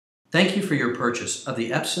Thank you for your purchase of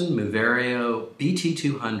the Epson Moverio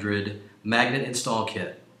BT200 Magnet Install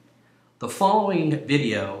Kit. The following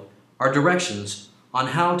video are directions on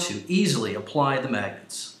how to easily apply the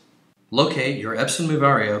magnets. Locate your Epson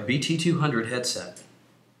Moverio BT200 headset.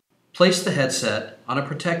 Place the headset on a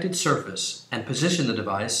protected surface and position the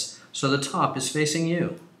device so the top is facing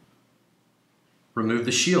you. Remove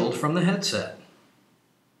the shield from the headset.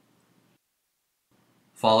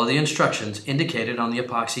 Follow the instructions indicated on the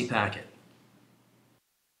epoxy packet.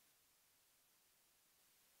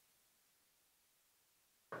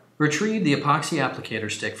 Retrieve the epoxy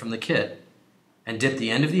applicator stick from the kit and dip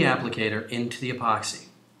the end of the applicator into the epoxy.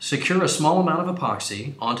 Secure a small amount of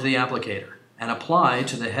epoxy onto the applicator and apply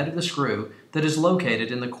to the head of the screw that is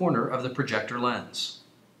located in the corner of the projector lens.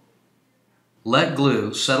 Let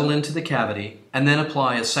glue settle into the cavity and then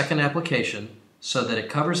apply a second application so that it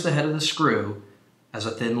covers the head of the screw as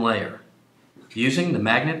a thin layer. Using the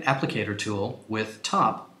magnet applicator tool with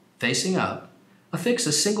top facing up, affix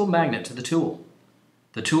a single magnet to the tool.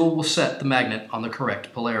 The tool will set the magnet on the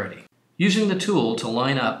correct polarity. Using the tool to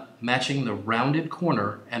line up, matching the rounded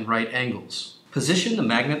corner and right angles. Position the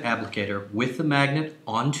magnet applicator with the magnet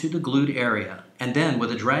onto the glued area, and then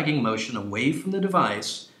with a dragging motion away from the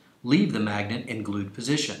device, leave the magnet in glued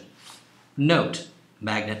position. Note,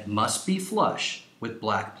 magnet must be flush with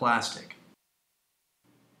black plastic.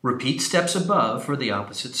 Repeat steps above for the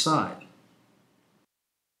opposite side.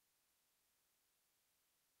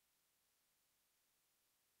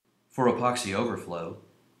 For epoxy overflow,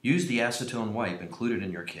 use the acetone wipe included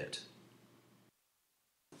in your kit.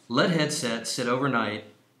 Let headset sit overnight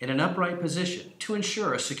in an upright position to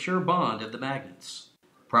ensure a secure bond of the magnets.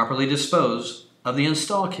 Properly dispose of the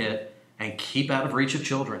install kit and keep out of reach of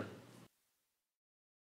children.